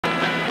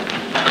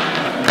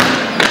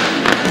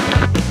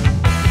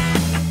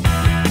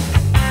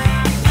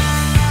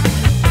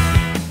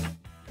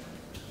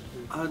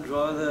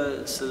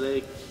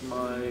select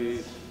my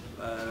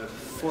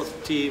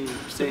fourth team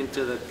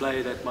centre that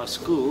played at my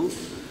school.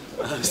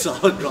 So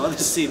I'd rather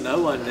see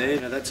no one there.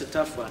 That's a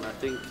tough one. I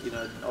think,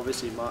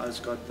 obviously Ma'o's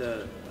got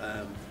the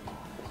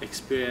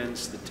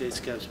experience, the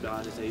test caps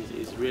behind it.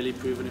 He's really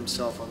proven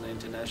himself on the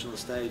international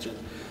stage, and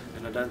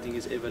I don't think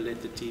he's ever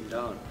let the team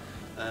down.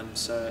 And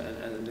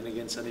then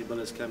again, Sonny Bill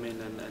has come in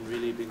and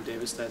really been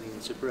devastating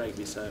in Super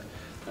Rugby. So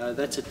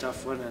that's a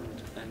tough one,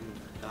 and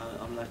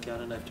I'm lucky I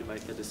don't have to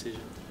make that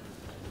decision.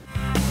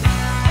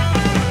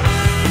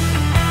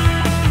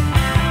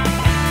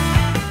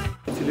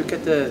 If you look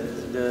at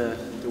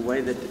the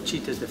way that the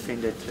Cheetahs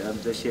defended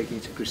this year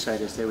against the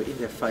Crusaders, they were in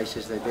their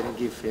faces. They didn't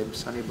give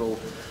Sonny Bill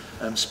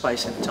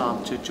space and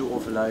time to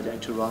offload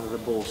and to run the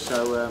ball.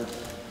 So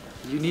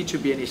you need to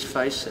be in his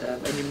face,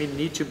 and you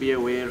need to be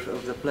aware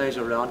of the players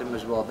around him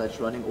as well that's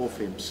running off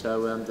him.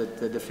 So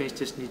the defence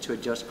just needs to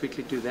adjust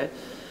quickly to that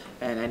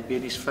and be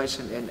in his face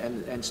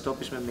and stop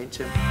his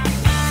momentum.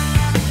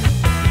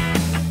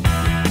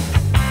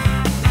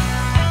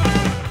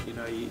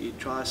 You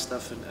try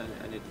stuff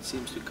and it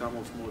seems to come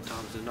off more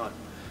times than not.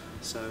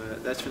 So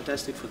that's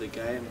fantastic for the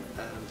game.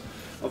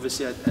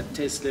 Obviously at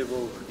test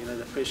level,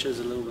 the pressure is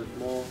a little bit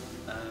more.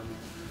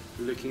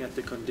 Looking at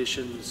the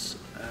conditions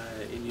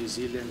in New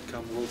Zealand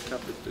come World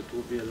Cup, it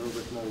will be a little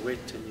bit more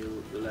wet, and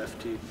you'll have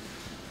to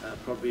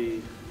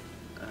probably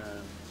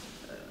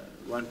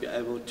won't be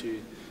able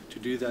to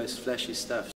do those flashy stuff.